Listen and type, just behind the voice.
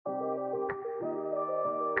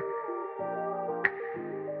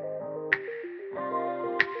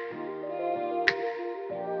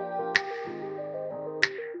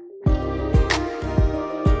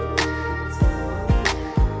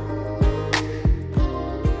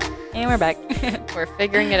And we're back. We're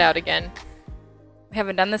figuring it out again. We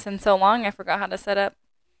haven't done this in so long, I forgot how to set up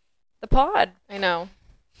the pod. I know.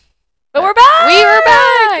 But we're back! We were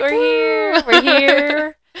back! We're here. We're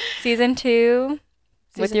here. Season 2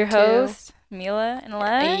 with your host, Mila and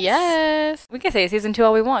Lex. Yes. We can say season 2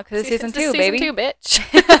 all we want because it's season 2, baby. Season 2,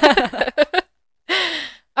 bitch.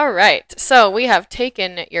 All right. So we have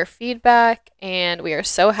taken your feedback, and we are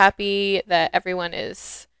so happy that everyone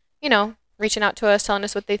is, reaching out to us, telling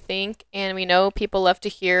us what they think. And we know people love to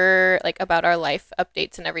hear about our life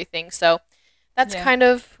updates and everything. So that's kind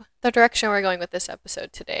of the direction we're going with this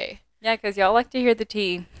episode today. Yeah, because y'all like to hear the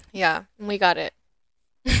tea. Yeah, we got it.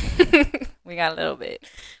 We got a little bit.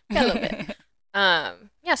 So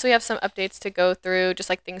we have some updates to go through, just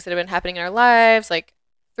things that have been happening in our lives,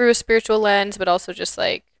 through a spiritual lens, but also just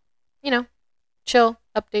chill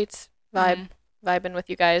updates, vibing with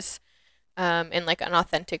you guys, in an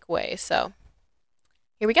authentic way. So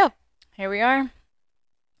here we go. Here we are.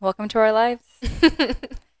 Welcome to our lives.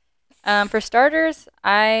 For starters,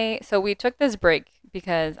 we took this break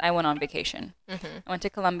because I went on vacation. Mm-hmm. I went to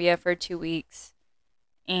Colombia for 2 weeks,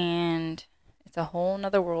 and it's a whole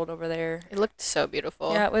nother world over there. It looked so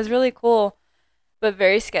beautiful. Yeah, it was really cool, but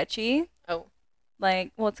very sketchy. Oh.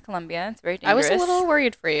 It's Colombia. It's very dangerous. I was a little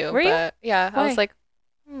worried for you. Were you? Yeah, Why? I was like,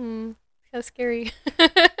 kind of scary.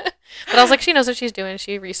 But I was like, she knows what she's doing.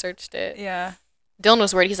 She researched it. Yeah. Dylan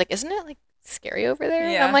was worried. He's like, isn't it scary over there?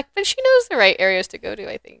 Yeah. And I'm like, but she knows the right areas to go to,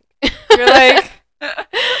 I think. You're like,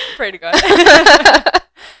 pray to God.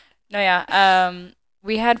 No, yeah.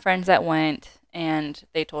 We had friends that went, and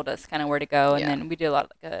they told us kind of where to go, and then we did a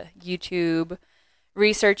lot of YouTube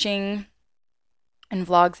researching and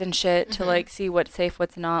vlogs and shit to see what's safe,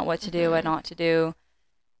 what's not, what to do, what not to do.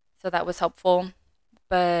 So that was helpful.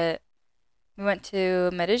 But we went to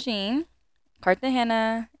Medellin,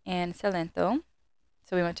 Cartagena, and Salento.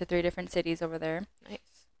 So we went to 3 different cities over there. Nice.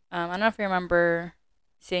 I don't know if you remember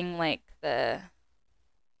seeing I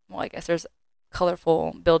guess there's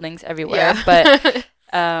colorful buildings everywhere, but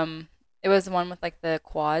it was the one with the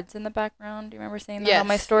quads in the background. Do you remember seeing that on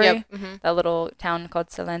my story? Yep. Mm-hmm. That little town called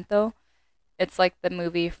Salento. It's like the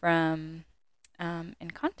movie from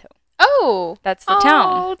Encanto. Oh, that's the town.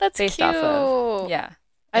 Oh, that's based cute. off of. Yeah,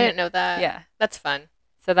 I didn't know that. Yeah, that's fun.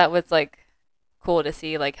 So that was cool to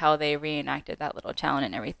see how they reenacted that little town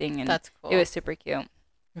and everything, and that's cool. It was super cute.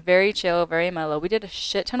 Very chill, very mellow. We did a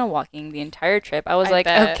shit ton of walking the entire trip. I was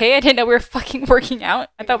bet. Okay, I didn't know we were fucking working out.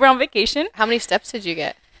 I thought we were on vacation. How many steps did you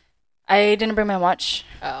get? I didn't bring my watch.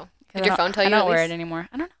 Oh. Did your phone tell you? I don't wear it anymore.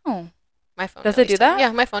 I don't know. My phone does it do that?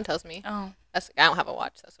 Yeah, my phone tells me. Oh. I don't have a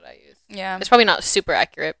watch. That's what I use. Yeah. It's probably not super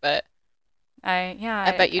accurate, but I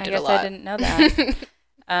bet you did a lot. I didn't know that.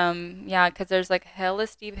 Yeah, because there's hella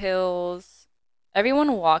steep hills.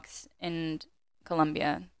 Everyone walks in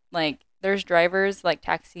Colombia. There's drivers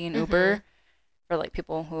taxi and Uber for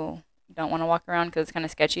people who don't want to walk around because it's kind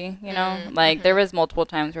of sketchy, There was multiple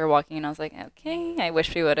times we were walking and I was like, okay, I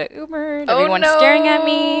wish we would have Ubered. Everyone's staring at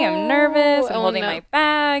me. I'm nervous. I'm holding my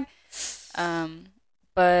bag.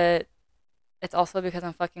 But it's also because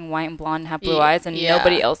I'm fucking white and blonde and have blue eyes and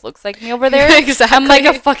nobody else looks like me over there. Exactly. I'm like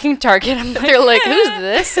a fucking target. They're like, who's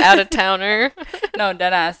this out-of-towner? No,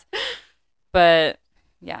 deadass. But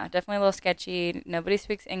yeah, definitely a little sketchy. Nobody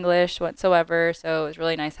speaks English whatsoever, so it was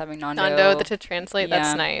really nice having Nando to translate. Yeah.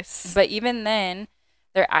 That's nice. But even then,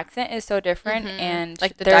 their accent is so different, and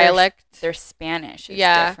the dialect, their Spanish is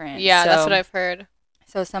different. Yeah, that's what I've heard.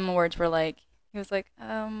 So some words were he was like,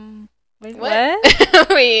 wait, what?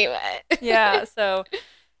 Wait, what? Yeah, so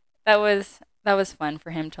that was fun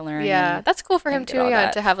for him to learn. Yeah, that's cool for him too.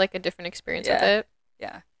 Yeah, to have a different experience with it.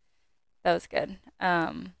 Yeah, that was good.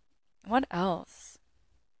 What else?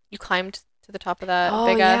 You climbed to the top of that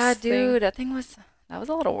big ass thing. Dude, that was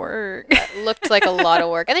a lot of work. That looked like a lot of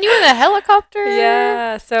work. And then you went in a helicopter.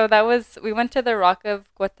 Yeah, so we went to the Rock of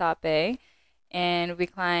Guatape, and we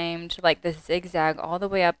climbed the zigzag all the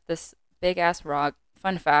way up this big ass rock.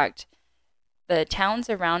 Fun fact, the towns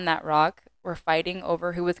around that rock were fighting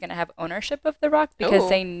over who was going to have ownership of the rock because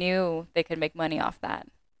they knew they could make money off that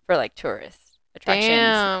for tourist attractions.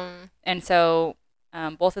 Damn. And so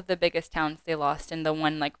both of the biggest towns they lost, and the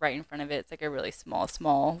one right in front of it, it's a really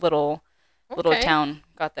small little town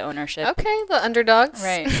got the ownership. Okay, the underdogs.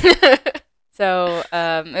 Right. So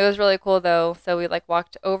it was really cool though. So we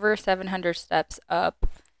walked over 700 steps up.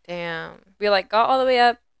 Damn. We got all the way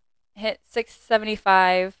up, hit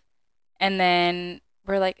 675, and then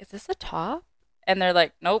we're like, is this a top? And they're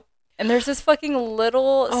like, nope. And there's this fucking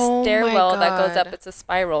little stairwell that goes up. It's a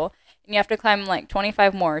spiral. And you have to climb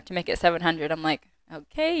 25 more to make it 700. I'm like,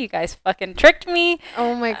 okay, you guys fucking tricked me.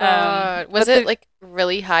 Oh my god. Was it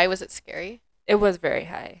really high. Was it scary? It was very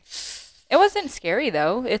high. It wasn't scary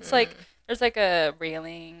though. It's like there's like a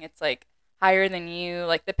railing. It's like higher than you.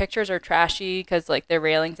 Like the pictures are trashy because like the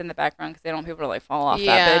railings in the background because they don't want people to like fall off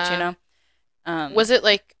that bitch, you know. Was it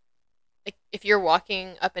like if you're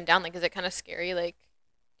walking up and down, like is it kind of scary? Like,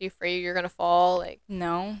 are you afraid you're gonna fall? Like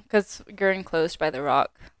no, because you're enclosed by the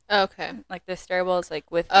rock. Okay. Like the stairwell is like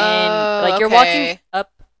within. Like you're walking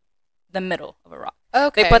up the middle of a rock.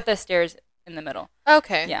 Okay. They put the stairs in the middle.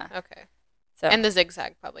 Okay. Yeah. Okay. So and the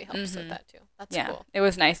zigzag probably helps with that too. That's cool. It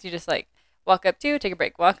was nice. You just like walk up 2, take a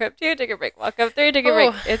break, walk up 2, take a break, walk up 3, take a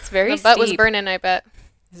break. It's very steep. The butt was burning, I bet.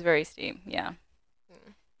 It's very steep, yeah.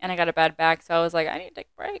 And I got a bad back, so I was like, I need to take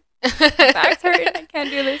a break. My back's hurting. I can't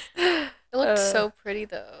do this. It looked so pretty,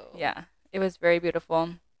 though. Yeah, it was very beautiful.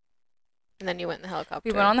 And then you went in the helicopter.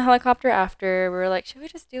 We went on the helicopter after. We were like, should we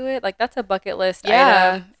just do it? Like, that's a bucket list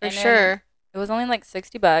item. For sure. It was only like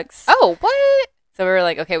 $60. Oh, what? So we were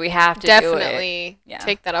like, okay, we have to definitely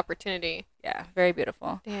take that opportunity. Yeah, very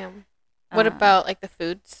beautiful. Damn. What about like the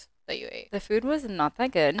foods that you ate? The food was not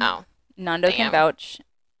that good. Oh. Nando can vouch.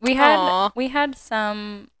 We had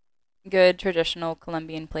some good traditional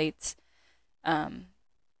Colombian plates.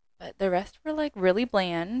 But the rest were like really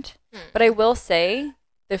bland. But I will say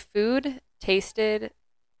the food tasted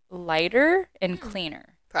lighter and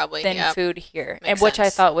cleaner probably than food here. And which I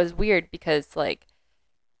thought was weird because like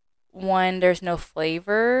one, there's no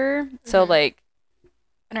flavor. So like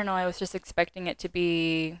I don't know, I was just expecting it to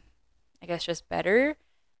be I guess just better.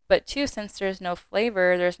 But two, since there's no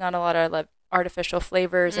flavor, there's not a lot of like artificial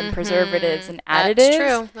flavors and preservatives and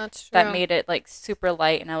additives. That's true. That made it like super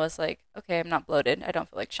light, and I was like, okay, I'm not bloated. I don't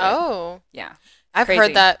feel like shit. Oh. Yeah. I've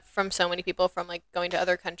heard that from so many people from like going to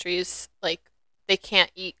other countries, like they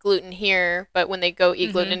can't eat gluten here, but when they go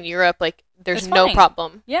eat gluten in Europe, like there's no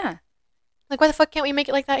problem. Yeah. Like why the fuck can't we make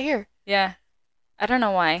it like that here? Yeah. I don't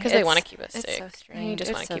know why. Because they want to keep us sick. It's so strange. You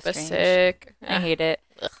just want to keep us sick. I hate it.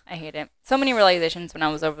 Ugh. I hate it. So many realizations when I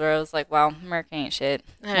was over there. I was like, wow, America ain't shit.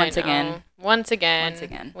 Once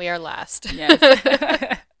again. We are last. Yes.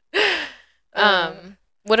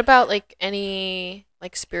 What about like any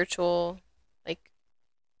like spiritual, like,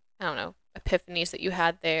 I don't know, epiphanies that you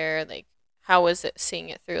had there? Like, how was it seeing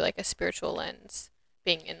it through like a spiritual lens?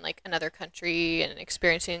 Being in like another country and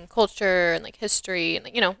experiencing culture and like history and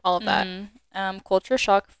like, you know, all of that. Culture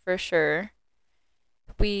shock for sure.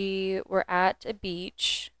 We were at a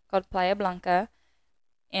beach called Playa Blanca,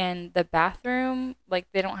 and the bathroom, like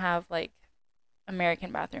they don't have like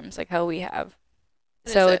American bathrooms like how we have.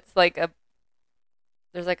 So it's like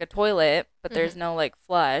there's like a toilet, but there's no like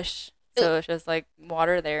flush. So it's just like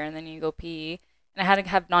water there, and then you go pee. And I had to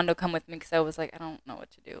have Nando come with me because I was like, I don't know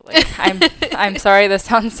what to do. Like, I'm sorry, this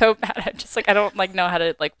sounds so bad. I just like I don't like know how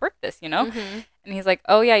to like work this, you know. And he's like,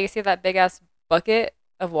 oh yeah, you see that big ass bucket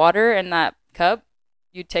of water in that cup?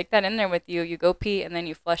 You take that in there with you. You go pee, and then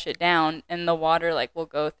you flush it down, and the water like will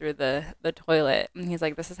go through the toilet. And he's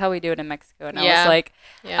like, this is how we do it in Mexico. And I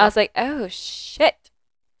was like, oh shit.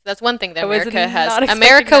 That's one thing that America has.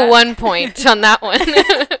 America 1 point on that one.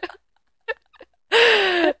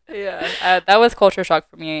 Yeah, that was culture shock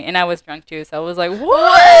for me, and I was drunk too, so I was like,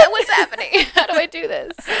 what? What's happening? How do I do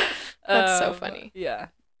this? That's so funny. Yeah.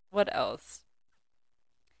 What else?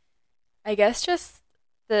 I guess just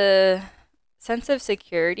the sense of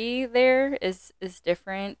security there is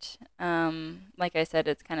different. Like I said,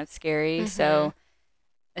 it's kind of scary, so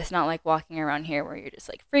it's not like walking around here where you're just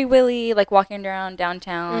like free willy, like walking around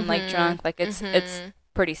downtown like drunk. Like it's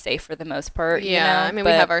pretty safe for the most part. Yeah, you know? I mean,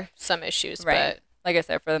 we have some issues, right? But like I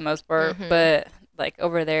said, for the most part. But like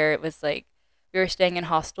over there, it was like we were staying in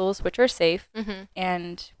hostels, which are safe,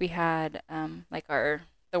 and we had like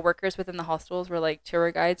the workers within the hostels were like tour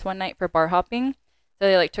guides one night for bar hopping. So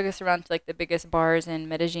they like took us around to like the biggest bars in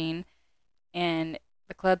Medellin, and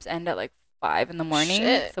the clubs end at like 5 in the morning.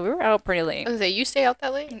 Shit. So we were out pretty late. I was like, you stay out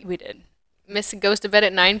that late? We did. Miss goes to bed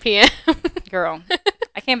at 9 p.m. Girl,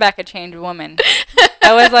 I came back a changed woman.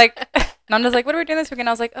 I was like, Nanda's like, what are we doing this weekend?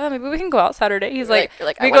 I was like, oh, maybe we can go out Saturday. He's like,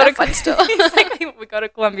 we go to fun still. He's like, we go to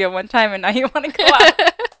Colombia one time, and now you want to go out.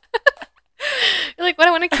 You're like, what?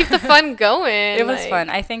 I want to keep the fun going. It was fun.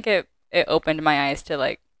 I think it opened my eyes to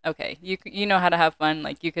like, okay, you know how to have fun.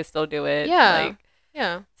 Like you could still do it. Yeah. Like,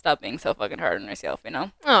 yeah. Stop being so fucking hard on yourself, you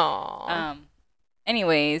know. Aww.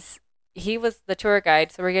 Anyways, he was the tour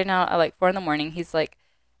guide, so we're getting out at like 4 a.m. He's like,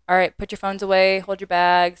 all right, put your phones away, hold your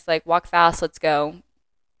bags, like walk fast, let's go.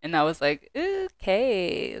 And I was like,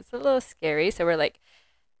 okay, it's a little scary. So we're like,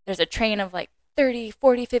 there's a train of like 30,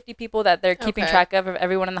 40, 50 people that they're keeping track of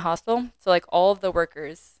everyone in the hostel. So like all of the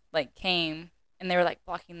workers like came and they were like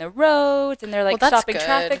blocking the roads, and they're like stopping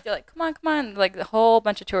traffic. They're like, come on. Like the whole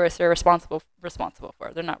bunch of tourists are responsible for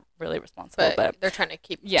it. They're not really responsible, but they're trying to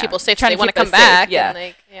keep people safe. So Trying they to want to keep come us safe, back. yeah. And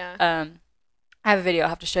like, yeah. I have a video I'll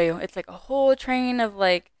have to show you. It's like a whole train of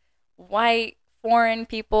like white foreign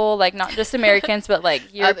people, like not just Americans, but like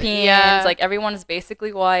Europeans. Yeah. Like everyone is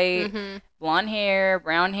basically white, Mm-hmm. blonde hair,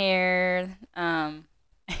 brown hair,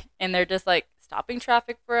 and they're just like stopping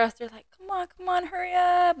traffic for us. They're like, come on, hurry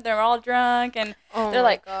up. They're all drunk, and they're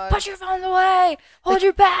like, put your phones away, hold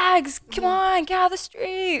your bags, come on, get out of the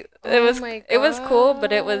street. It was cool,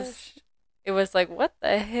 but it was like, what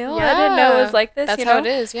the hell? Yeah. I didn't know it was like this. That's you know? how it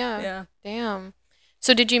is. Yeah. Yeah. Damn.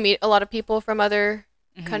 So did you meet a lot of people from other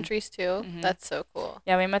Mhm. countries too? Mhm. That's so cool.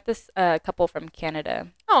 Yeah, we met this couple from Canada,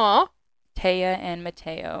 Aw. Taya and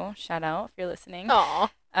Mateo. Shout out if you're listening. Aw.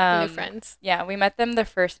 New friends. Yeah, we met them the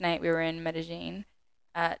first night we were in Medellin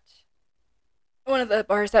at one of the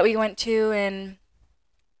bars that we went to, and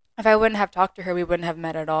if I wouldn't have talked to her, we wouldn't have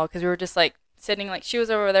met at all, because we were just like sitting, like she was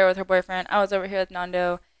over there with her boyfriend, I was over here with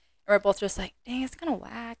Nando, and we're both just like, dang, it's kind of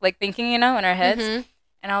whack, like thinking, in our heads. Mm-hmm.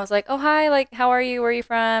 And I was like, oh, hi, like, how are you? Where are you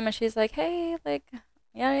from? And she's like, hey, like,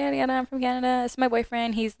 yeah, I'm from Canada. It's my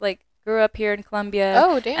boyfriend. He's like, grew up here in Colombia.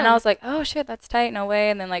 Oh, damn. And I was like, oh, shit, that's tight. No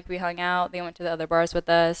way. And then, like, we hung out. They went to the other bars with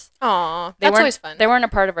us. Aw. That's always fun. They weren't a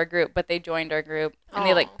part of our group, but they joined our group. And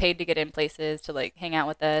they, Aw. like, paid to get in places to, like, hang out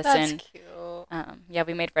with us. That's and, cute. yeah,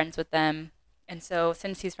 we made friends with them. And so,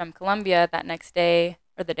 since he's from Colombia, that next day,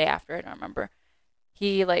 or the day after, I don't remember,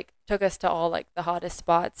 he, like, took us to all, like, the hottest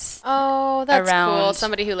spots. Oh, that's cool. around-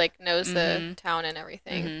 Somebody who like knows the Mhm. town and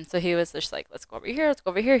everything. Mhm. So he was just like, let's go over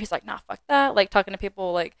here. He's like, nah, fuck that. Like, talking to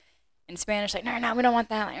people, like, in Spanish, like, no, we don't want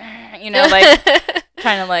that. Like, like,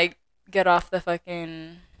 trying to, like, get off the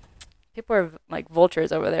fucking... People are, like,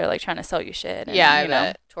 vultures over there, like, trying to sell you shit. And, yeah, I you know.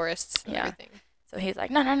 bet. Tourists and Yeah. everything. So he's like,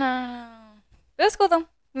 no. It was cool, though.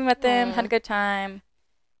 We met them, Aw. had a good time.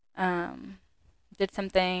 Did some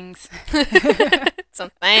things. Some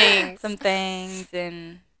things.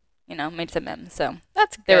 And, made some memes. So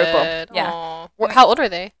That's good. They were cool. Yeah. Aw. How old are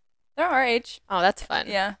they? they're our age. Oh, that's fun.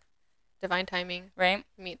 Yeah. Divine timing. Right?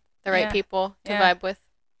 Meet the right Yeah. people to Yeah. vibe with.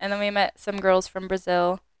 And then we met some girls from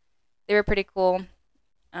Brazil. They were pretty cool.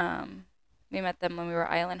 We met them when we were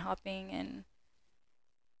island hopping, and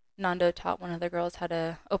Nando taught one of the girls how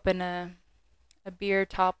to open a beer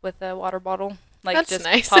top with a water bottle. Like, That's just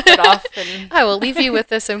nice. pop it off. And I will leave you with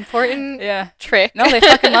this important yeah. trick. No, they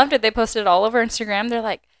fucking loved it. They posted it all over Instagram. They're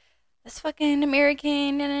like, this fucking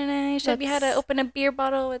American, you showed me how to That's- open a beer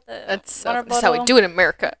bottle with a That's water that's how we bottle." do it in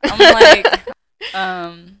America. I'm like,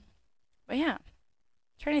 but yeah,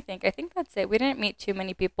 trying to think. I think that's it. We didn't meet too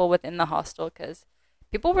many people within the hostel because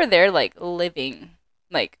people were there like living,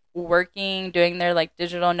 like working, doing their like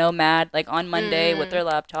digital nomad, like on Monday with their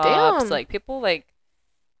laptops. Damn. Like people like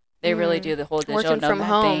they really do the whole digital Working nomad from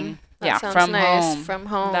home. thing. That Yeah, sounds from nice. home. From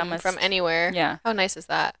home. That must- from anywhere. Yeah, How nice is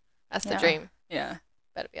that? That's the Yeah. dream. yeah.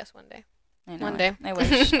 Better be us one day. I know One it. day. I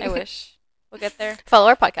wish. I wish. We'll get there. Follow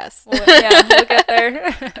our podcast. We'll get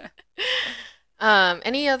there.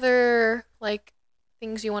 Any other like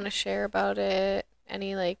things you want to share about it?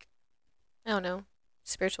 Any like I don't know,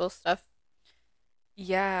 spiritual stuff?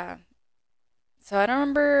 Yeah. So I don't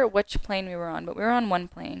remember which plane we were on, but we were on one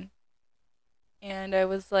plane. And I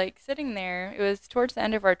was like sitting there. It was towards the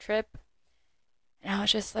end of our trip. And I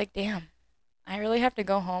was just like, damn, I really have to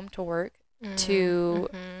go home to work to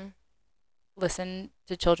Mhm. listen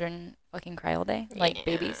to children fucking cry all day, like Yeah.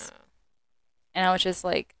 babies. And I was just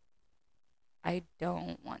like, I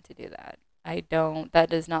don't want to do that. That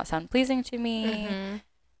does not sound pleasing to me. Mhm.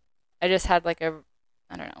 I just had like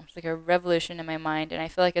I don't know, it's like a revolution in my mind. And I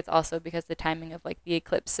feel like it's also because the timing of like the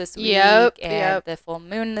eclipse this week Yep, and yep. the full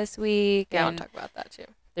moon this week. Yeah, I'll and talk about that too.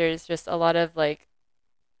 there's just a lot of like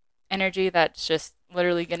energy that's just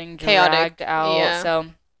literally getting Chaotic, dragged out. yeah. So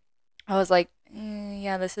I was like,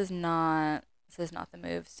 yeah, this is not the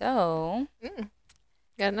move. So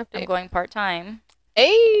Got an I'm update. going part-time,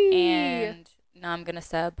 Hey. and now I'm gonna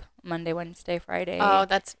sub Monday, Wednesday, Friday. Oh,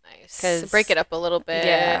 that's nice. 'Cause- Break it up a little bit.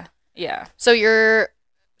 yeah. So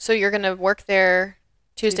you're gonna work there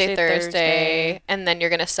Tuesday, Tuesday, Thursday, Thursday. and then you're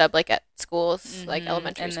gonna sub like at schools, like Mhm,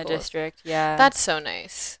 elementary in schools. the district. Yeah, That's so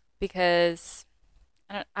nice. because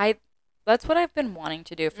that's what I've been wanting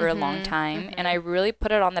to do for a long Mhm, time, and I really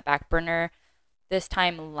put it on the back burner. This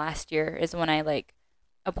time last year is when I like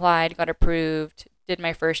applied, got approved, did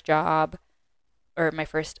my first job or my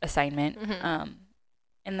first assignment, Mhm.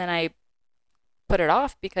 and then I put it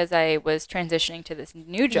off because I was transitioning to this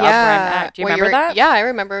new job where I'm at. Do you where remember that? Yeah, I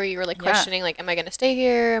remember you were like Yeah. questioning, like, am I gonna stay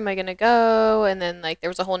here? Am I gonna go? And then like there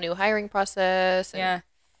was a whole new hiring process. And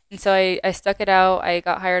Yeah. And so I stuck it out. I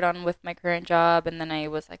got hired on with my current job, and then I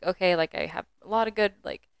was like, okay, like I have a lot of good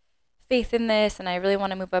like faith in this, and I really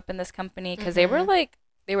want to move up in this company because they were like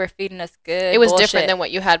they were feeding us good. It was bullshit. different than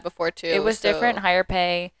what you had before too. It was different, higher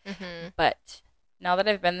pay, Mm-hmm. but now that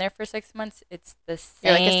I've been there for 6 months, it's the same.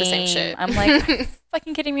 You're like, it's the same shit. I'm like, are you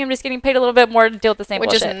fucking kidding me? I'm just getting paid a little bit more to deal with the same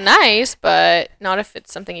Which bullshit. is nice, but not if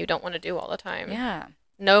it's something you don't want to do all the time. Yeah.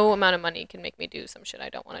 No amount of money can make me do some shit I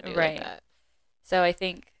don't want to do Right. like that. So I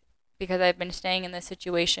think because I've been staying in this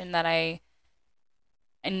situation that I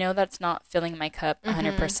know that's not filling my cup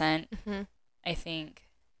 100%. Mm-hmm. I think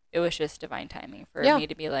it was just divine timing for Yeah. me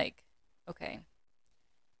to be like, okay,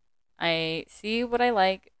 I see what I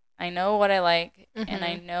like. I know what I like, and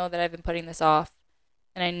I know that I've been putting this off,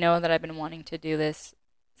 and I know that I've been wanting to do this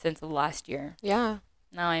since last year. Yeah.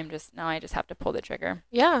 Now I just have to pull the trigger.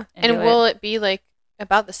 Yeah. And And do will it be like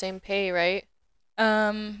about the same pay, right?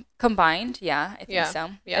 Combined, yeah, I think Yeah,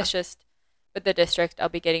 so. yeah. It's just with the district, I'll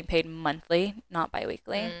be getting paid monthly, not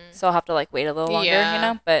biweekly. Mm. So I'll have to like wait a little longer, Yeah. you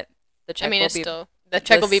know. But the check I mean, will it's be still the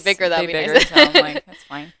check will be bigger. That'll be bigger. nice. So I'm like, that's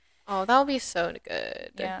fine. Oh, that'll be so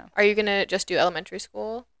good. Yeah. Are you gonna just do elementary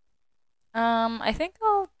school? I think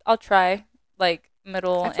I'll try like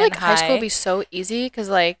middle I feel and like high school would be so easy because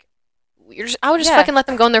like I would just Yeah. fucking let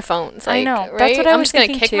them go on their phones. Like, I know. That's right? what I I'm was just gonna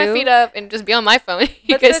thinking kick my too. feet up and just be on my phone.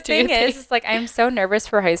 You But guys the do your thing is like I'm so nervous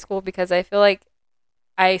for high school because I feel like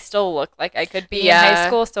I still look like I could be in high Yeah.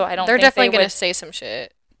 school, so I don't They're think definitely they gonna would. say some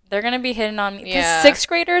shit. They're gonna be hitting on me. Because Yeah. 6th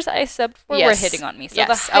graders I subbed for were Yes. hitting on me. So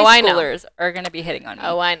Yes. the high Oh, I know. schoolers are gonna be hitting on me.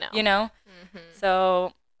 Oh, I know. You know? Mhm.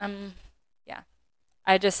 So yeah.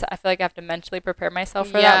 I feel like I have to mentally prepare myself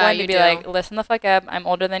for Yeah, that one to you be do. like, listen the fuck up. I'm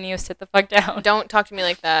older than you. Sit the fuck down. Don't talk to me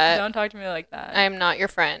like that. Don't talk to me like that. I am not your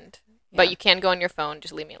friend. But Yeah. you can go on your phone.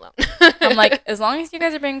 Just leave me alone. I'm like, as long as you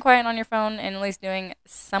guys are being quiet on your phone and at least doing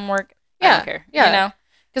some work, I Yeah, don't care. yeah. You know?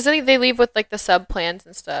 Because they leave with like the sub plans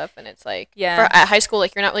and stuff, and it's like Yeah. at high school,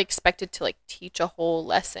 like you're not like expected to like teach a whole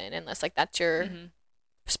lesson unless like that's your Mhm.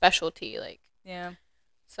 specialty. Like Yeah.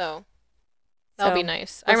 so, that'll be So,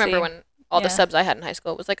 nice. I we'll remember see. when all the Yeah. subs I had in high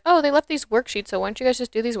school was like, oh, they left these worksheets, so why don't you guys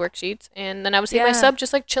just do these worksheets? And then I would see my Yeah. sub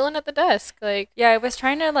just like chilling at the desk, like Yeah, I was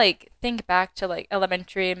trying to like think back to like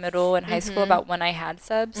elementary and middle and high school Mhm. about when I had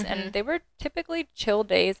subs, Mhm. and they were typically chill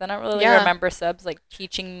days. I don't really Yeah. remember subs like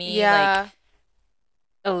teaching me like yeah.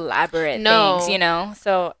 elaborate No. things, you know?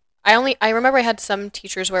 So I remember I had some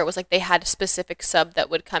teachers where it was like they had a specific sub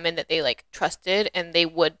that would come in that they like trusted and they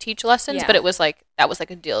would teach lessons, Yeah. but it was like that was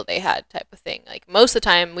like a deal they had type of thing. Like most of the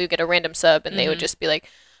time we would get a random sub and they would Mhm. just be like,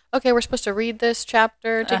 okay, we're supposed to read this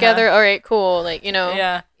chapter together. All right, cool. Like, you know,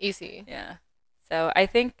 yeah. easy. Yeah. So I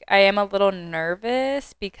think I am a little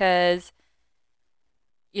nervous because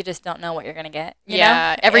you just don't know what you're gonna get. You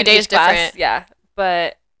Yeah, know? every In day is each class, different. Yeah,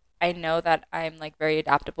 but I know that I'm like very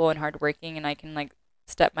adaptable and hardworking, and I can like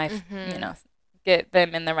step my, Mhm. you know, get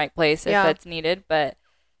them in the right place if Yeah. that's needed. But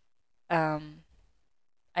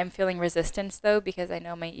I'm feeling resistance though because I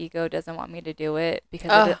know my ego doesn't want me to do it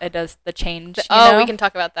because Ugh. it does the change. You Oh, know? we can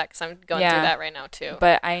talk about that because I'm going through Yeah. that right now too.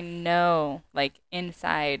 But I know, like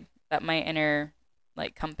inside, that my inner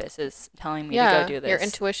like compass is telling me to go do this. your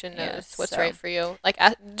intuition knows Yes, what's so. right for you. Like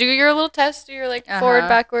do your little test, do your like forward, Uh-huh.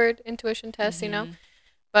 backward intuition test, you know? Mhm.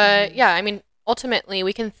 But Mhm. yeah, I mean, ultimately,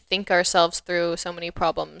 we can think ourselves through so many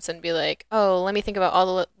problems and be like, oh, let me think about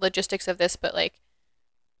all the logistics of this, but like,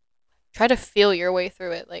 try to feel your way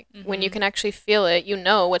through it. Like, when you Mhm. can actually feel it, you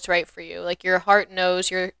know what's right for you. Like, your heart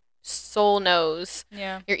knows, your soul knows.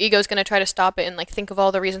 Yeah. Your ego's going to try to stop it and like think of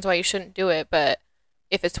all the reasons why you shouldn't do it. But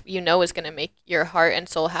if it's, you know, is going to make your heart and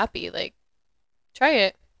soul happy, like, try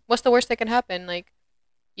it. What's the worst that can happen? Like,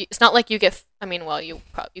 it's not like you get. I mean, well, you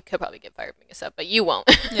could probably get fired being a sub, but you won't.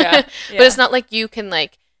 Yeah. But it's not like you can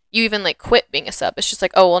like you even like quit being a sub. It's just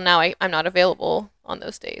like, oh well, now I'm not available on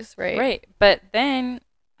those days, right? Right. But then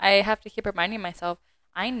I have to keep reminding myself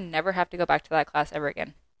I never have to go back to that class ever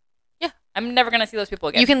again. Yeah. I'm never gonna see those people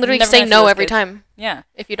again. You can literally Never say gonna see no those every kids. time Yeah.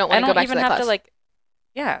 if you don't I want to go don't back even to that have class. to like.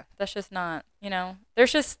 Yeah. That's just not. You know.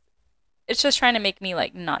 It's just trying to make me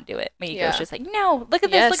like not do it. My ego's Yeah. just like, no, look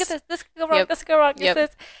at this, look Yes. at this. This could go wrong. Yep. This could go wrong. Yep.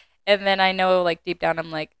 This. And then I know, like deep down,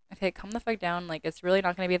 I'm like, okay, calm the fuck down. Like it's really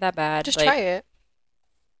not gonna be that bad. Just like, try it.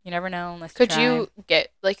 You never know unless Could try. you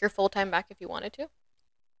get like your full time back if you wanted to?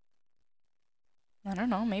 I don't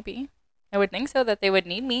know. Maybe. I would think so that they would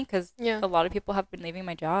need me because Yeah. a lot of people have been leaving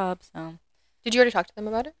my job. So Did you already talk to them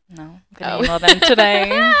about it? no, I'm gonna Oh. email them today.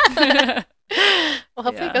 Well,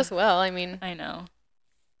 hopefully Yeah. it goes well. I mean,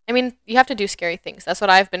 you have to do scary things. That's what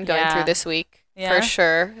I've been going Yeah. through this week Yeah? for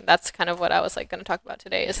sure. That's kind of what I was like going to talk about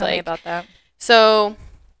today. Is Tell me like about that. so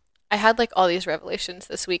I had like all these revelations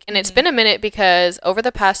this week, and it's been a minute because over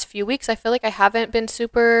the past few weeks, I feel like I haven't been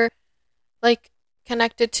super like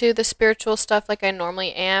connected to the spiritual stuff like I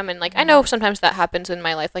normally am. And like, I know sometimes that happens in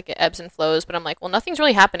my life, like it ebbs and flows, but I'm like, well, nothing's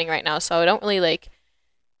really happening right now. So I don't really like,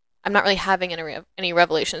 I'm not really having any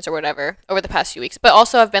revelations or whatever over the past few weeks. But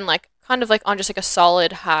also I've been like kind of like on just like a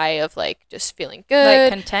solid high of like just feeling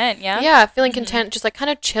good. Like content, yeah? Yeah, feeling content, just like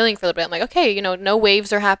kind of chilling for a little bit. I'm like, okay, you know, no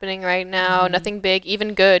waves are happening right now, nothing big,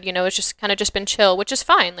 even good, you know, it's just kind of just been chill, which is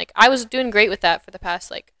fine. Like I was doing great with that for the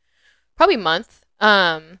past like probably month.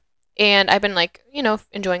 And I've been like, you know,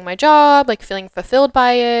 enjoying my job, like feeling fulfilled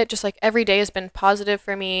by it. Just like every day has been positive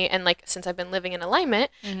for me. And like since I've been living in alignment,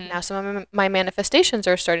 now some of my manifestations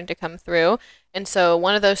are starting to come through. And so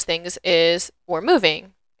one of those things is we're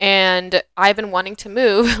moving. And I've been wanting to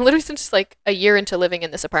move literally since like a year into living in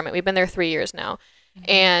this apartment. We've been there 3 years now.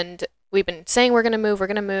 And we've been saying we're going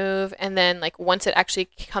to move. And then like once it actually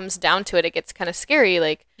comes down to it, it gets kind of scary.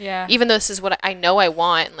 Like, even though this is what I know I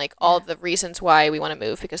want and like all the reasons why we want to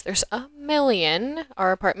move, because there's a million,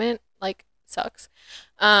 our apartment like sucks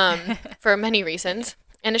for many reasons.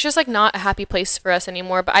 And it's just like not a happy place for us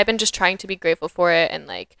anymore. But I've been just trying to be grateful for it and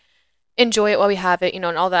like enjoy it while we have it, you know,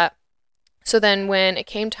 and all that. So then when it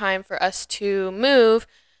came time for us to move,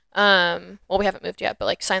 well, we haven't moved yet, but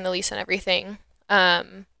like sign the lease and everything,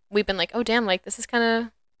 we've been like, oh, damn, like this is kind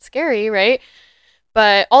of scary, right?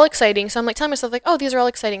 But all exciting. So I'm like telling myself like, oh, these are all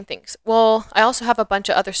exciting things. Well, I also have a bunch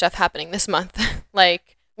of other stuff happening this month.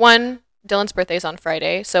 Like one, Dylan's birthday is on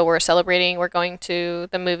Friday. So we're celebrating. We're going to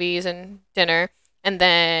the movies and dinner. And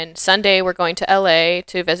then Sunday, we're going to LA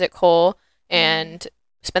to visit Cole and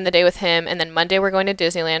spend the day with him. And then Monday, we're going to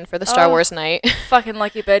Disneyland for the Star Wars night. Fucking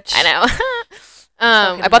lucky bitch. I know.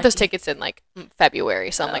 I bought those tickets in like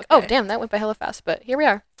February. So I'm like, oh, damn, that went by hella fast. But here we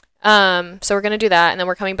are. So we're going to do that. And then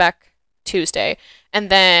we're coming back Tuesday.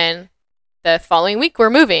 And then the following week,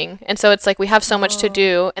 we're moving. And so it's like we have so much to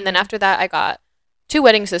do. And then after that, I got 2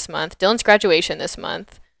 weddings this month. Dylan's graduation this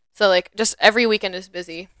month. So like just every weekend is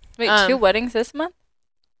busy. Wait, 2 weddings this month?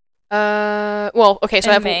 Well, okay,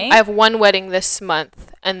 so I have 1 wedding this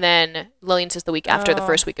month, and then Lillian's is the week after, the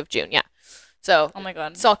first week of June, yeah. So, oh my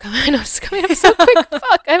god. It's all coming, I know, it's coming up so quick.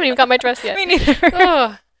 Fuck, I haven't even got my dress yet. Me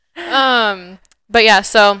neither. But yeah,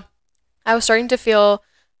 so I was starting to feel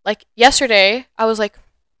like yesterday, I was like,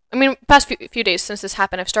 I mean, past few days since this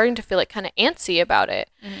happened, I'm starting to feel like kind of antsy about it.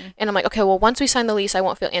 And I'm like, okay, well, once we sign the lease, I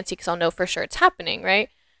won't feel antsy because I'll know for sure it's happening, right?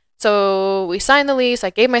 So we signed the lease.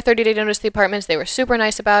 I gave my 30-day notice to the apartments. They were super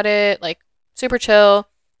nice about it, like super chill.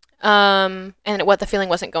 And the feeling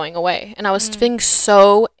wasn't going away. And I was feeling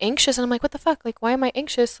so anxious. And I'm like, what the fuck? Like, why am I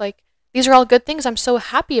anxious? Like, these are all good things. I'm so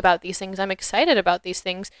happy about these things. I'm excited about these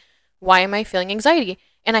things. Why am I feeling anxiety?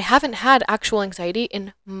 And I haven't had actual anxiety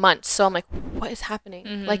in months. So I'm like, what is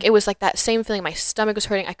happening? Like, it was like that same feeling. My stomach was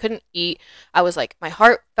hurting. I couldn't eat. I was like, my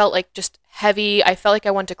heart felt like just heavy. I felt like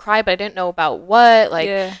I wanted to cry, but I didn't know about what.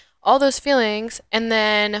 Like, all those feelings. And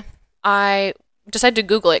then I decided to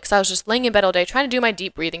Google it because I was just laying in bed all day trying to do my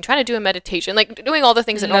deep breathing, trying to do a meditation, like doing all the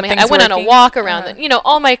things that normally I went on a walk around, you know,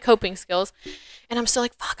 all my coping skills. And I'm still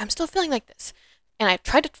like, fuck, I'm still feeling like this. And I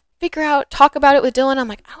tried to talk about it with Dylan. I'm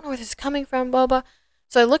like, I don't know where this is coming from, blah, blah.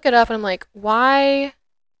 So I look it up and I'm like, why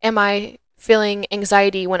am I feeling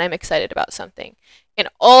anxiety when I'm excited about something? And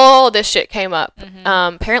all this shit came up.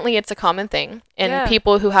 Apparently it's a common thing. And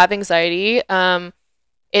people who have anxiety,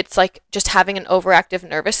 it's like just having an overactive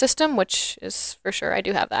nervous system, which is for sure, I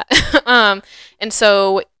do have that. And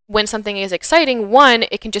so when something is exciting, one,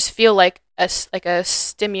 it can just feel like a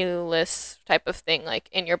stimulus type of thing, like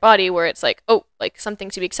in your body where it's like, oh, like something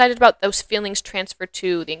to be excited about. Those feelings transfer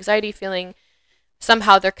to the anxiety feeling.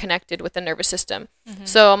 Somehow they're connected with the nervous system.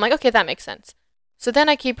 So I'm like, okay, that makes sense. So then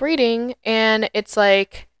I keep reading and it's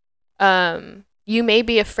like, you may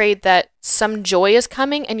be afraid that some joy is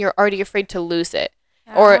coming and you're already afraid to lose it.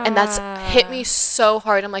 And that's hit me so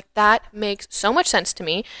hard. I'm like, that makes so much sense to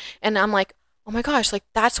me. And I'm like, oh my gosh, like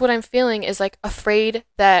that's what I'm feeling, is like afraid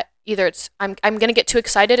that either I'm going to get too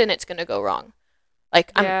excited and it's going to go wrong.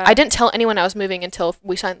 Like I didn't tell anyone I was moving until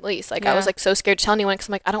we signed the lease. Like I was like so scared to tell anyone because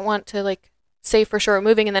I'm like, I don't want to like say for sure we're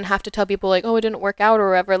moving and then have to tell people like, oh, it didn't work out or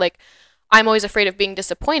whatever. Like I'm always afraid of being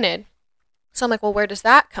disappointed. So I'm like, well, where does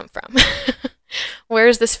that come from? Where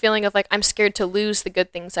is this feeling of like, I'm scared to lose the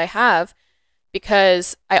good things I have?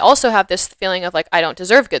 Because I also have this feeling of like, I don't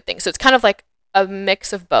deserve good things. So it's kind of like a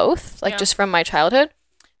mix of both, like just from my childhood.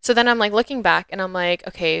 So then I'm like looking back and I'm like,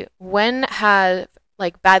 okay, when have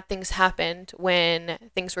like bad things happened when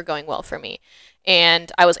things were going well for me? And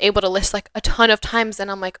I was able to list like a ton of times and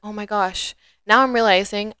I'm like, oh my gosh, now I'm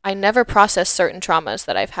realizing I never processed certain traumas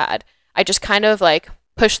that I've had. I just kind of like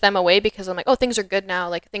push them away because I'm like, oh, things are good now.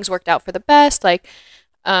 Like things worked out for the best. Like,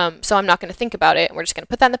 so I'm not going to think about it. And we're just going to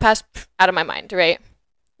put that in the past, out of my mind. Right.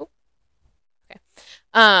 Ooh. Okay.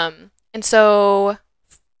 And so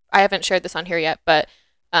I haven't shared this on here yet, but,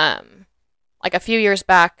 like a few years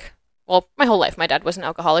back, well, my whole life, my dad was an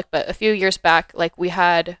alcoholic, but a few years back, like we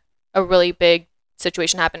had a really big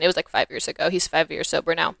situation happen. It was like 5 years ago. He's 5 years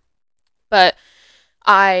sober now. But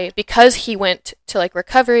because he went to like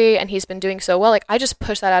recovery and he's been doing so well, like I just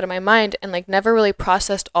pushed that out of my mind and like never really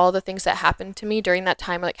processed all the things that happened to me during that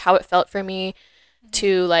time, like how it felt for me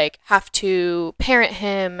to like have to parent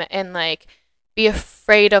him and like be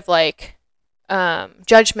afraid of like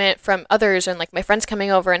judgment from others and like my friends coming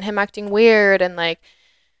over and him acting weird. And like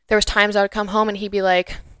there was times I would come home and he'd be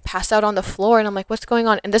like passed out on the floor and I'm like, what's going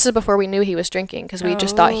on? And this is before we knew he was drinking, because we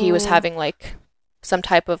just thought he was having like some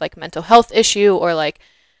type of like mental health issue, or like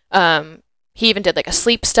he even did like a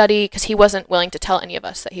sleep study because he wasn't willing to tell any of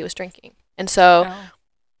us that he was drinking. And so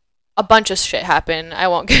a bunch of shit happened. I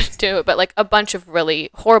won't get into it, but like a bunch of really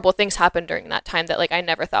horrible things happened during that time that like I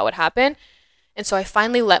never thought would happen. And so I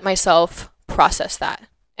finally let myself process that.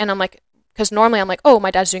 And I'm like, because normally I'm like, oh,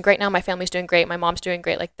 my dad's doing great now, my family's doing great, my mom's doing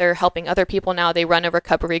great, like they're helping other people now, they run a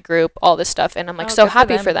recovery group, all this stuff, and I'm like so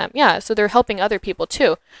happy for them. Yeah, so they're helping other people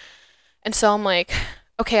too. And so I'm like,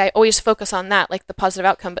 okay, I always focus on that, like the positive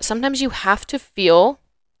outcome, but sometimes you have to feel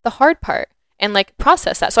the hard part and like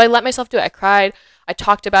process that. So I let myself do it. I cried, I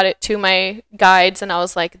talked about it to my guides, and I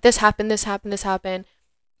was like, this happened, this happened, this happened,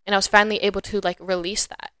 and I was finally able to like release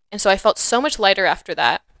that. And so I felt so much lighter after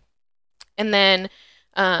that. And then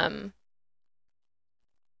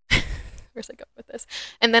where's I going with this?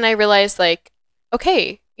 And then I realized like,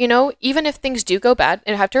 okay, you know, even if things do go bad,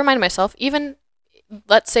 and I have to remind myself, even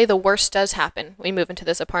let's say the worst does happen, we move into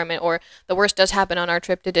this apartment, or the worst does happen on our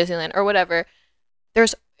trip to Disneyland or whatever,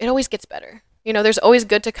 it always gets better. You know, there's always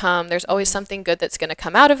good to come. There's always something good that's going to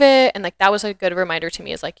come out of it. And like, that was a good reminder to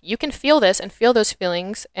me, is like, you can feel this and feel those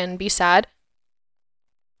feelings and be sad.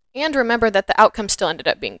 And remember that the outcome still ended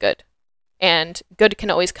up being good. And good can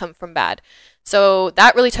always come from bad. So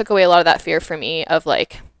that really took away a lot of that fear for me of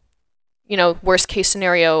like, you know, worst case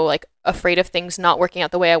scenario, like afraid of things not working out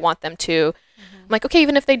the way I want them to. I'm like, okay,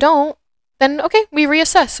 even if they don't, then okay, we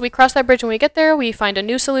reassess. We cross that bridge when we get there. We find a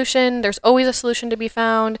new solution. There's always a solution to be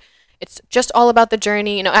found. It's just all about the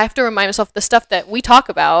journey. You know, I have to remind myself the stuff that we talk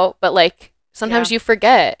about, but like sometimes you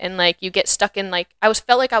forget, and like you get stuck in like,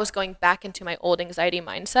 felt like I was going back into my old anxiety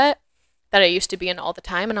mindset that I used to be in all the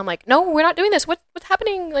time. And I'm like, no, we're not doing this. What's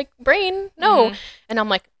happening? Like brain, no. And I'm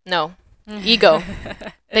like, no, ego.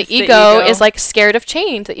 The ego is like scared of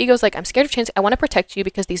change. The ego's like, I'm scared of change. I want to protect you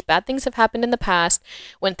because these bad things have happened in the past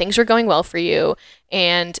when things were going well for you.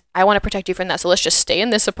 And I want to protect you from that. So let's just stay in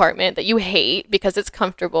this apartment that you hate because it's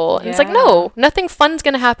comfortable. And it's like, no, nothing fun's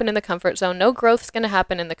going to happen in the comfort zone. No growth's going to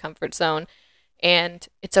happen in the comfort zone. And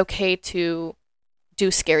it's okay to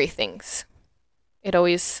do scary things. It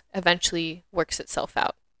always eventually works itself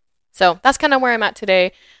out. So that's kind of where I'm at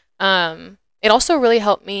today. It also really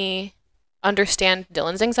helped me understand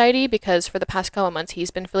Dylan's anxiety, because for the past couple of months, he's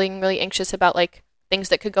been feeling really anxious about like things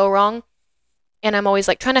that could go wrong. And I'm always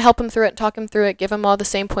like trying to help him through it, talk him through it, give him all the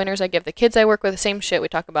same pointers I give the kids I work with, the same shit we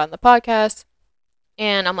talk about in the podcast.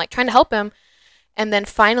 And I'm like trying to help him. And then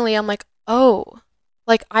finally I'm like, oh,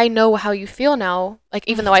 like I know how you feel now. Like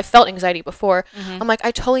even though I felt anxiety before, I'm like,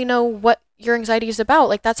 I totally know what your anxiety is about.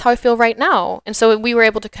 Like that's how I feel right now. And so we were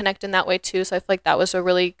able to connect in that way too. So I feel like that was a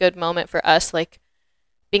really good moment for us, like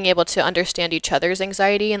being able to understand each other's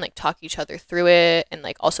anxiety and like talk each other through it, and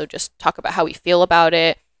like also just talk about how we feel about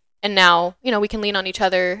it. And now, you know, we can lean on each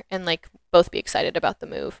other and like both be excited about the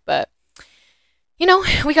move. But you know,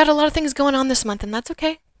 we got a lot of things going on this month, and that's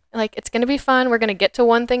okay. Like it's going to be fun. We're going to get to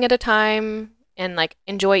one thing at a time and like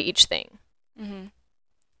enjoy each thing. You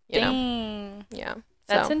know? Yeah.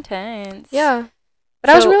 That's intense. Yeah. But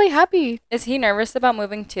I was really happy. Is he nervous about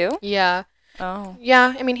moving too? Yeah. Oh.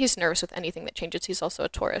 Yeah. I mean, he's nervous with anything that changes. He's also a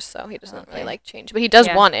Taurus, so he doesn't really like change. But he does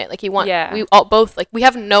want it. Like we all both, like we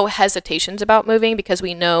have no hesitations about moving, because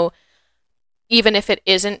we know even if it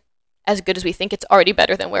isn't as good as we think, it's already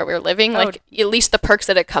better than where we're living. Like at least the perks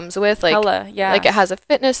that it comes with. Like, like it has a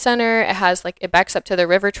fitness center. It has like, it backs up to the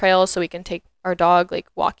river trail, so we can take our dog like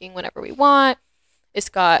walking whenever we want. It's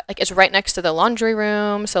got like, it's right next to the laundry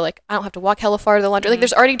room, so like I don't have to walk hella far to the laundry. Like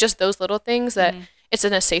there's already just those little things that it's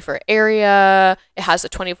in a safer area. It has a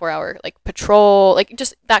 24-hour like patrol, like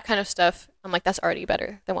just that kind of stuff. I'm like, that's already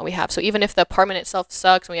better than what we have. So even if the apartment itself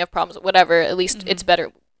sucks and we have problems, whatever, at least it's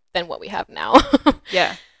better than what we have now.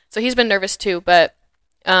 Yeah. So he's been nervous too, but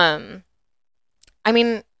I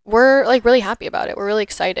mean, we're like really happy about it. We're really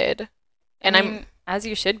excited. And As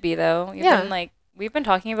you should be, though. We've been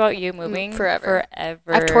talking about you moving forever.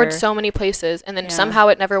 I've toured so many places, and then somehow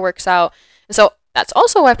it never works out. And so that's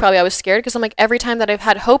also why probably I was scared, because I'm like, every time that I've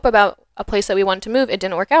had hope about a place that we wanted to move, it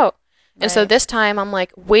didn't work out. Right. And so this time I'm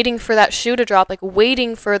like waiting for that shoe to drop, like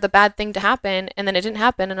waiting for the bad thing to happen, and then it didn't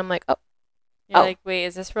happen, and I'm like, You're like, wait,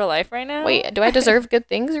 is this real life right now? Wait, do I deserve good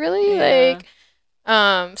things, really?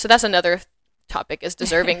 Yeah. So that's another topic, is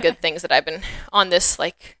deserving good things, that I've been on this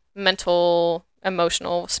like mental,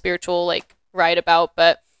 emotional, spiritual like ride about.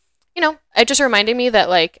 But it just reminded me that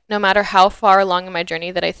like no matter how far along in my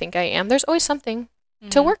journey that I think I am, there's always something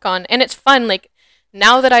to work on, and it's fun. Like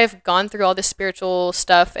now that I've gone through all this spiritual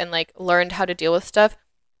stuff and like learned how to deal with stuff,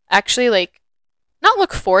 actually like not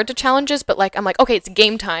look forward to challenges, but like I'm like, okay, it's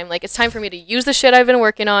game time. Like it's time for me to use the shit I've been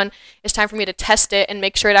working on. It's time for me to test it and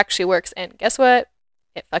make sure it actually works. And guess what?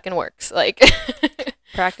 It fucking works. Like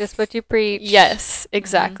practice what you preach. Yes,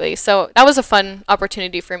 exactly. So that was a fun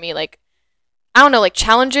opportunity for me. Like I don't know, like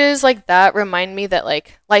challenges like that remind me that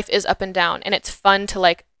like life is up and down, and it's fun to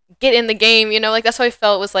like get in the game, like that's how I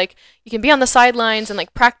felt. Was like you can be on the sidelines and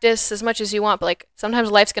like practice as much as you want, but like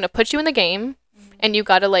sometimes life's gonna put you in the game, and you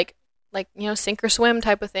gotta like sink or swim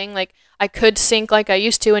type of thing. Like I could sink like I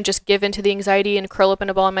used to and just give into the anxiety and curl up in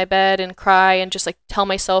a ball in my bed and cry and just like tell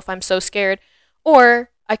myself I'm so scared, or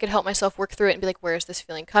I could help myself work through it and be like, where is this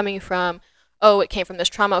feeling coming from? Oh, it came from this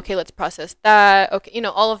trauma. Okay, let's process that. Okay,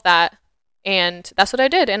 all of that. And that's what I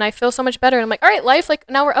did, and I feel so much better. And I'm like, all right, life, like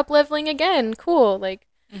now we're up leveling again. Cool. Like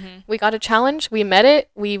we got a challenge, we met it,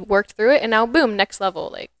 we worked through it, and now boom, next level.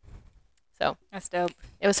 Like, so that's dope.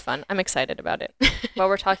 It was fun. I'm excited about it. While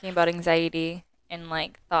we're talking about anxiety and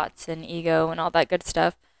like thoughts and ego and all that good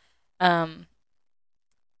stuff, while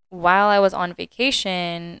I was on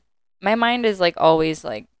vacation, my mind is like always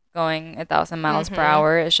like going 1,000 miles per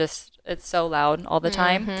hour. It's so loud all the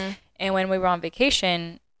time. And when we were on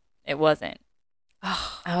vacation, it wasn't.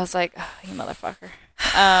 I was like, oh, you motherfucker.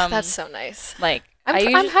 That's so nice. Like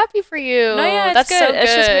I'm happy for you. No, yeah, that's good. So good.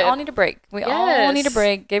 It's just we all need a break. We all need a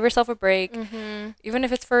break. Give yourself a break, even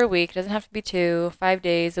if it's for a week. It doesn't have to be 2, 5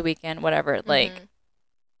 days, a weekend, whatever. Like,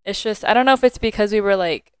 it's just I don't know if it's because we were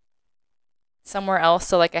like somewhere else,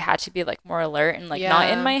 so like I had to be like more alert and like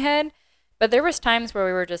not in my head. But there was times where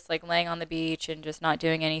we were just like laying on the beach and just not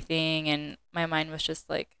doing anything, and my mind was just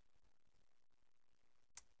like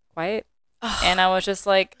quiet. And I was just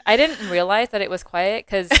like, I didn't realize that it was quiet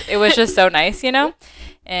because it was just so nice,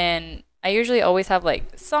 And I usually always have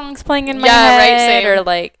like songs playing in my head, or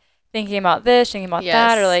like thinking about this, thinking about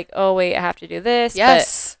that, or like, oh wait, I have to do this.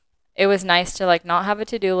 Yes. But it was nice to like not have a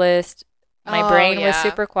to-do list. My brain was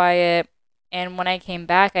super quiet. And when I came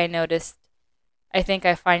back, I think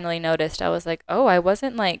I finally noticed, I was like, oh, I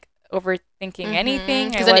wasn't like overthinking anything.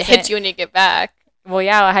 Because then it hits you when you get back. Well,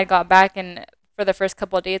 yeah, I had got back, and for the first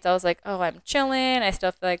couple of days, I was like, oh, I'm chilling. I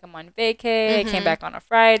still feel like I'm on vacay. I came back on a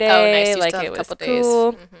Friday. Oh, nice. Like, it was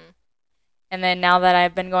cool. And then now that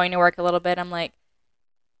I've been going to work a little bit, I'm like,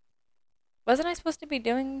 wasn't I supposed to be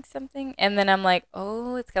doing something? And then I'm like,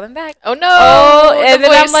 oh, it's coming back. Oh, no. Oh, and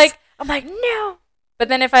then I'm like, no. But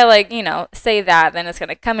then if I like, say that, then it's going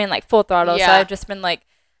to come in like full throttle. Yeah. So I've just been like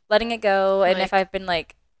letting it go. And if I've been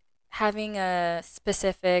like having a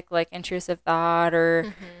specific like intrusive thought,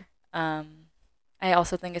 or I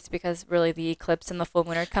also think it's because really the eclipse and the full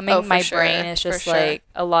moon are coming. Oh, my brain is just like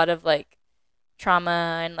a lot of like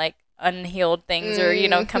trauma and like unhealed things or,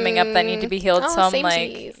 coming up that need to be healed. So I'm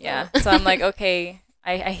like, So I'm like, okay,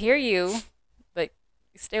 I hear you, but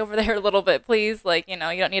stay over there a little bit, please. Like, you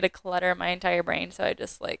don't need to clutter my entire brain. So I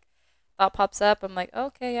just like, thought pops up. I'm like,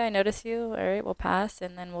 okay, yeah, I notice you. All right, we'll pass.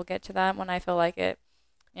 And then we'll get to that when I feel like it.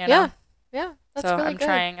 Yeah. That's so really good.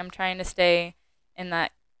 I'm trying to stay in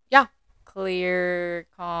that clear,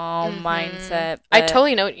 calm mindset. I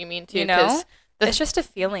totally know what you mean too. It's just a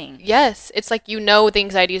feeling. Yes, it's like the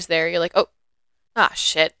anxiety is there. You're like,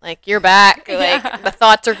 shit, like you're back. Like the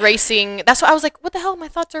thoughts are racing. That's why I was like, what the hell? My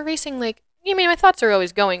thoughts are racing. Like, my thoughts are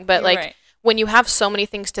always going, but like when you have so many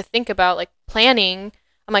things to think about, like planning.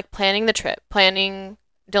 I'm like planning the trip, planning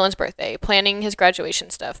Dylan's birthday, planning his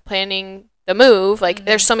graduation stuff, planning the move. Like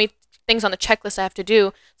there's so many things on the checklist I have to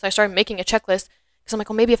do. So I started making a checklist. Because I'm like,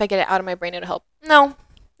 well, maybe if I get it out of my brain, it'll help. No,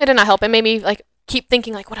 it did not help. It made me like keep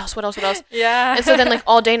thinking like, what else? Yeah. And so then like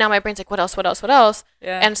all day now, my brain's like, what else?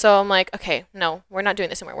 Yeah. And so I'm like, okay, no, we're not doing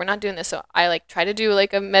this anymore. We're not doing this. So I like try to do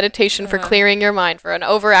like a meditation for clearing your mind, for an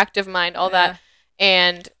overactive mind, all that.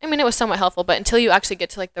 And it was somewhat helpful, but until you actually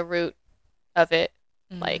get to like the root of it,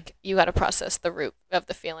 like you got to process the root of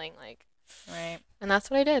the feeling. Like, Right. And that's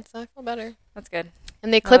what I did, so I feel better. That's good.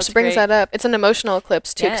 And the eclipse that's brings great. that up. It's an emotional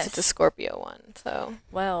eclipse, too, because Yes. it's a Scorpio one, so.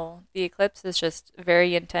 Well, the eclipse is just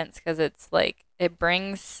very intense because it's like it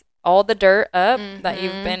brings all the dirt up that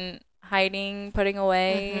you've Mhm. been hiding, putting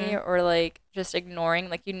away, or like just ignoring.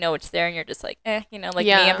 Like you know it's there, and you're just like, you know, like me.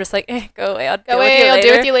 Yeah. I'm just like, go away. I'll Go deal away, with you I'll later.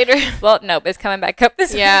 deal with you later. Well, nope, it's coming back up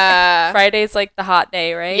this week. Yeah. Friday's like the hot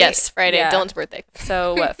day, right? Yes, Friday, Yeah. Dylan's birthday.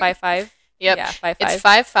 So what? 5/5. Yep. Yeah, 5/5. It's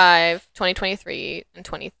 5/5, 2023, and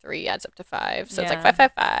 23 adds up to 5. So it's like Yeah.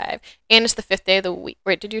 555. And it's the 5th day of the week.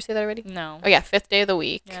 Wait, did you say that already? No. Oh, yeah, 5th day of the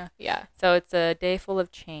week. Yeah. Yeah. So it's a day full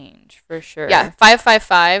of change for sure. Yeah,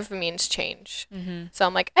 555 means change. Mm-hmm. So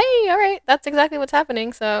I'm like, hey, all right, that's exactly what's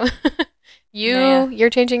happening. So Yeah. you're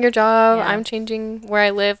changing your job. Yeah. I'm changing where I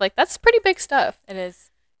live. Like, that's pretty big stuff. It is.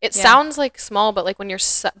 It Yeah. sounds like small, but like when you're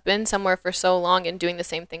been somewhere for so long and doing the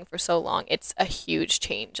same thing for so long, it's a huge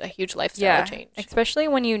change, a huge lifestyle change. Especially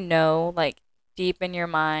when you know, like, deep in your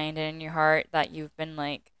mind and in your heart that you've been,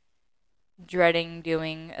 like, dreading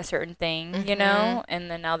doing a certain thing, you know? And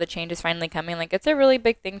then now the change is finally coming. Like, it's a really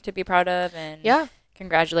big thing to be proud of and Yeah.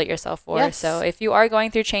 congratulate yourself for. Yes. So if you are going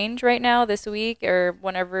through change right now this week or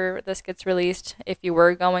whenever this gets released, if you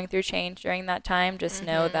were going through change during that time, just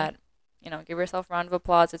know that, you know, give yourself a round of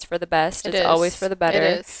applause. It's for the best. It's always for the better.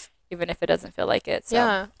 It is. Even if it doesn't feel like it. So.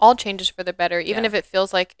 Yeah, all changes for the better. Even Yeah. if it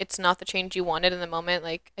feels like it's not the change you wanted in the moment,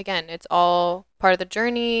 like again, it's all part of the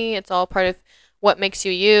journey. It's all part of what makes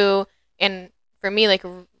you you. And for me, like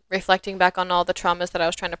reflecting back on all the traumas that I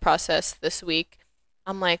was trying to process this week,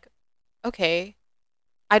 I'm like, okay,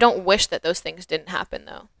 I don't wish that those things didn't happen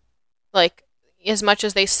though. Like as much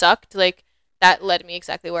as they sucked, like that led me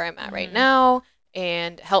exactly where I'm at right now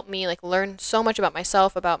and helped me like learn so much about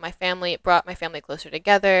myself, about my family. It brought my family closer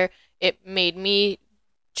together. It made me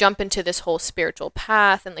jump into this whole spiritual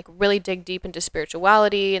path and like really dig deep into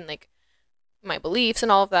spirituality and like my beliefs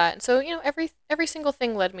and all of that. And so, you know, every single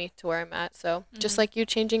thing led me to where I'm at. So just like you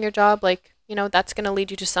changing your job, like, you know, that's going to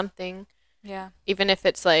lead you to something. Yeah. Even if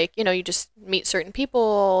it's like, you know, you just meet certain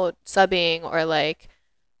people subbing or like,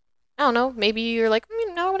 I don't know, maybe you're like,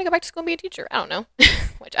 no, I want to go back to school and be a teacher. I don't know,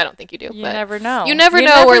 which I don't think you do. You but never know. You never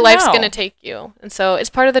know where life's going to take you. And so it's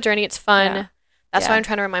part of the journey. It's fun. Yeah. That's why Yeah. I'm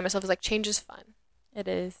trying to remind myself is like change is fun. It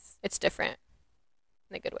is. It's different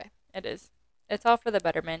in a good way. It is. It's all for the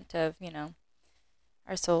betterment of, you know,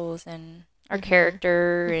 our souls and our Mhm.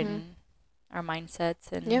 character Mhm. and our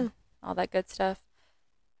mindsets and Yeah. all that good stuff.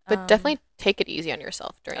 But definitely take it easy on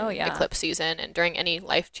yourself during Oh, yeah. eclipse season and during any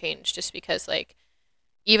life change, just because like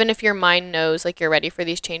even if your mind knows like you're ready for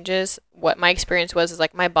these changes, what my experience was is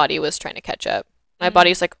like my body was trying to catch up. My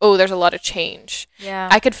body's like, oh, there's a lot of change. Yeah.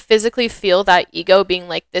 I could physically feel that ego being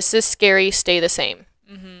like, this is scary, stay the same.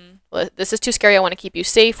 Mm-hmm. This is too scary. I want to keep you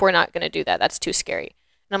safe. We're not going to do that. That's too scary.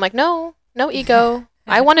 And I'm like, no ego.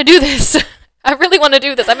 I want to do this. I really want to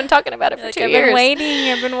do this. I've been talking about it for Like, 2 I've years.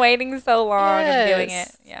 been waiting so long and doing it.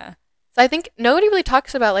 Yes. Yeah. So I think nobody really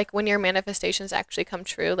talks about like when your manifestations actually come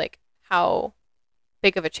true, like how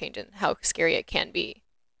big of a change and how scary it can be.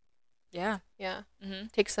 Yeah. Yeah. Mm-hmm.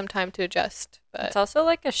 Takes some time to adjust, but It's also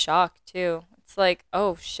like a shock too. It's like,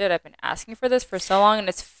 oh shit, I've been asking for this for so long and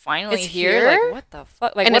it's finally It's here. here? Like, what the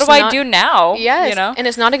fuck? Like, And what it's do I not- do now? yes, You know? and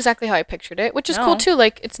it's not exactly how I pictured it, which is No. cool too.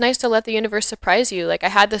 Like it's nice to let the universe surprise you. Like I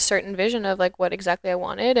had this certain vision of like what exactly I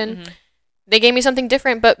wanted, and Mhm. they gave me something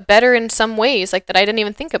different but better in some ways, like that I didn't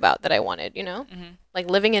even think about that I wanted. You know, Mhm. like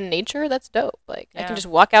living in nature, that's dope. Like I Yeah. can just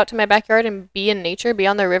walk out to my backyard and be in nature, be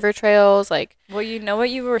on the river trails. Like Well, you know what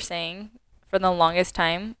you were saying for the longest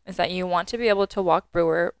time is that you want to be able to walk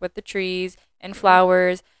Brewer with the trees and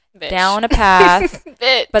flowers bitch. down a path,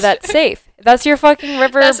 bitch. but that's safe. That's your fucking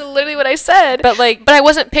river. That's literally what I said. but like, But I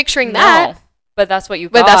wasn't picturing that. no. But that's what you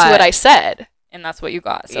But got. that's what I said. and that's what you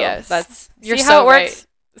got. So Yes. that's You're see so how it works. right.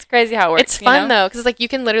 It's crazy how it works. It's you fun know? though, because like you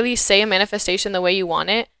can literally say a manifestation the way you want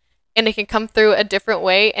it, and it can come through a different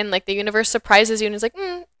way, and like the universe surprises you and is like,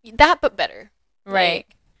 that but better. Right.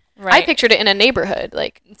 Like, Right. I pictured it in a neighborhood,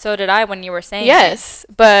 like So did I when you were saying it. yes,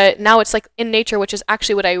 but now it's like in nature, which is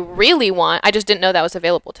actually what I really want. I just didn't know that was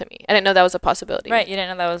available to me. I didn't know that was a possibility. Right. You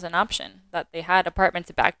didn't know that was an option. That they had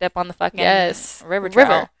apartments backed up on the fucking Yes. river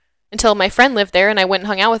trail. Until my friend lived there, and I went and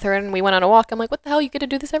hung out with her, and we went on a walk. I'm like, what the hell? You get to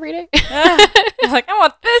do this every day? I'm like, I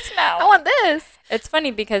want this now. I want this. It's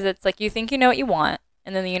funny because it's like you think you know what you want,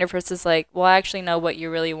 and then the universe is like, well, I actually know what you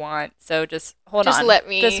really want. So just hold on. Just let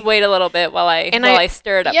me- Just wait a little bit while I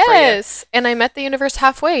stir it up Yes, and I met the universe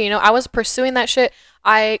halfway. You know, I was pursuing that shit.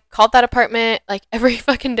 I called that apartment like every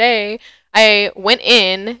fucking day. I went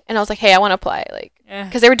in and I was like, "Hey, I want to apply." Like, for you.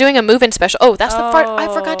 because they were doing a move-in special. Oh, that's the part I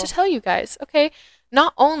forgot to Oh. tell you guys. Okay,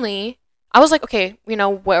 not only I was like, okay, you know,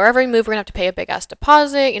 wherever we move, we're gonna have to pay a big ass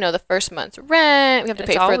deposit. You know, the first month's rent. We have to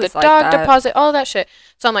pay for the dog deposit, all that shit.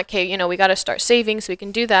 So I'm like, okay, you know, we got to start saving so we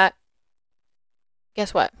can do that.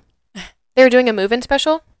 Guess what? They were doing a move-in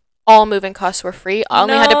special. All move-in costs were free. I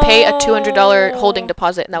only had to pay a $200 holding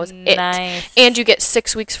deposit, and that was it. And you get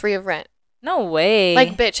 6 weeks free of rent. No way.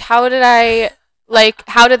 Like, bitch, how did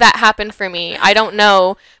that happen for me? I don't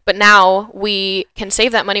know. But now we can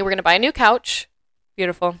save that money. We're gonna buy a new couch.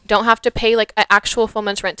 Beautiful. Don't have to pay like an actual full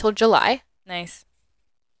month's rent till July. Nice.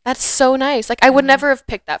 That's so nice. Like, I would never have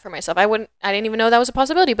picked that for myself. I didn't even know that was a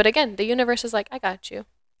possibility. But again, the universe is like, I got you.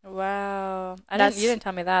 Wow. You didn't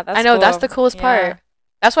tell me that. That's I know, cool. that's the coolest part.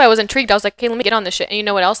 That's why I was intrigued. I was like, okay, let me get on this shit. And you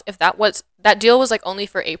know what else? If that deal was like only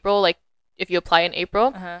for April, like if you apply in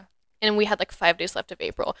April, and we had like 5 days left of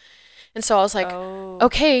April. And so I was like,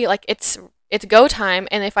 okay, like it's go time.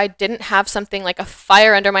 And if I didn't have something like a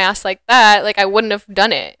fire under my ass like that, like I wouldn't have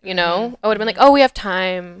done it, you know? I would have been like, oh, we have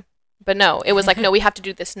time. But no, it was like, no, we have to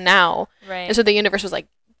do this now. Right. And so the universe was like,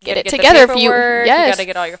 get it together for you. Yes. You gotta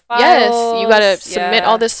get all your files. Yes. You gotta submit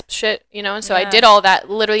all this shit, you know? And so I did all that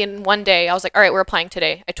literally in one day. I was like, all right, we're applying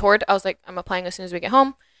today. I was like, I'm applying as soon as we get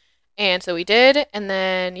home. And so we did. And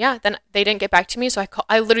then, then they didn't get back to me. So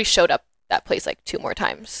I literally showed up that place like 2 more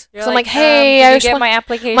times. So I'm like, hey, did you get my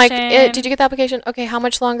application? Like, did you get the application? Okay, how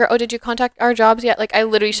much longer? Oh, did you contact our jobs yet? Like, I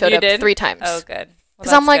literally showed up 3 times. Oh, good.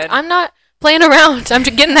 Because I'm like, I'm not playing around. I'm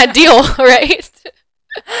just getting that deal, right?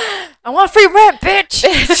 I want free rent,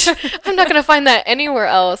 bitch. I'm not gonna find that anywhere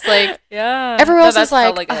else. Like, everywhere else is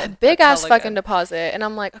like a big ass fucking deposit, and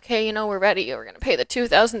I'm like, okay, you know, we're ready. We're gonna pay the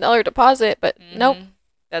 $2,000 deposit, but nope.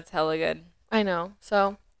 That's hella good. I know.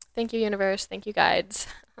 So, thank you, universe. Thank you, guides.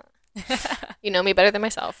 You know me better than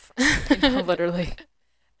myself. Literally.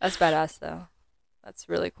 That's badass, though. That's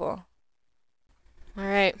really cool. All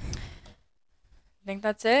right. I think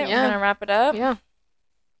that's it. We're gonna wrap it up. Yeah.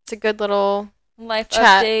 It's a good little life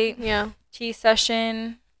chat. Update. Yeah. Tea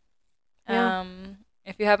session. Yeah.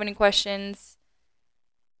 If you have any questions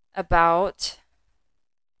about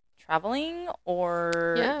traveling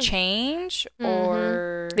or change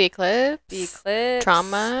or the eclipse,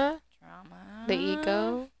 trauma, the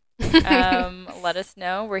ego, let us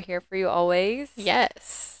know. We're here for you always.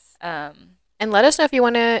 Yes. And let us know if you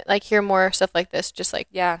want to like hear more stuff like this. Just like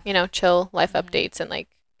you know, chill life updates and like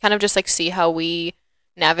kind of just like see how we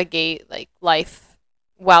navigate like life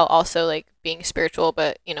while also like being spiritual,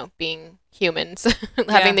 but you know, being humans,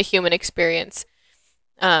 having the human experience.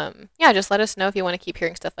 Just let us know if you want to keep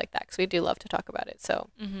hearing stuff like that because we do love to talk about it. So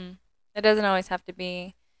it doesn't always have to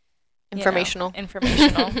be informational.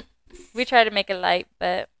 We try to make it light,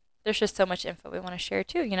 but there's just so much info we want to share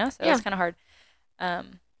too, you know? So it's kind of hard.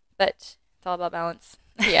 But it's all about balance.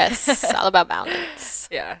 Yes, it's all about balance.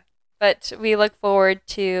 Yeah. But we look forward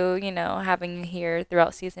to, you know, having you here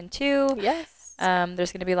throughout season 2. Yes.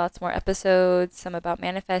 There's going to be lots more episodes, some about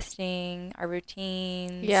manifesting, our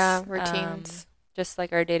routines. Yeah, routines. Just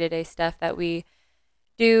like our day-to-day stuff that we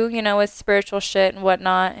do, you know, with spiritual shit and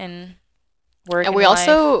whatnot and work. And we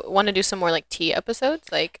also want to do some more like tea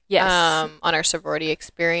episodes, like on our sorority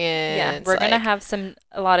experience. Yeah, we're gonna have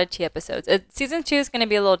a lot of tea episodes. Season 2 is gonna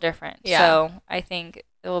be a little different. Yeah. So I think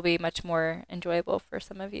it will be much more enjoyable for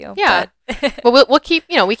some of you. Yeah. But we'll keep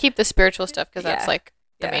we keep the spiritual stuff because that's like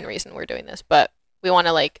the main reason we're doing this. But we want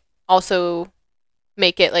to like also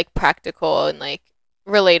make it like practical and like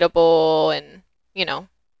relatable and you know.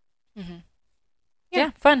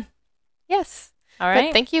 Yeah, fun. Yes. All right.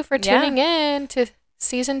 But thank you for tuning in to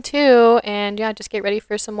season 2. And just get ready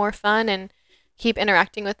for some more fun and keep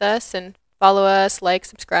interacting with us and follow us, like,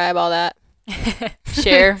 subscribe, all that.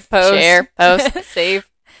 Share, post,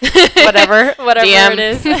 save, whatever DM. It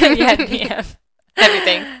is. DM.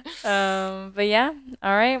 Everything. But yeah.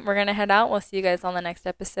 All right. We're going to head out. We'll see you guys on the next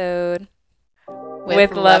episode.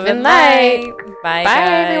 With love and light. Bye, Bye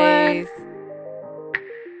guys. everyone.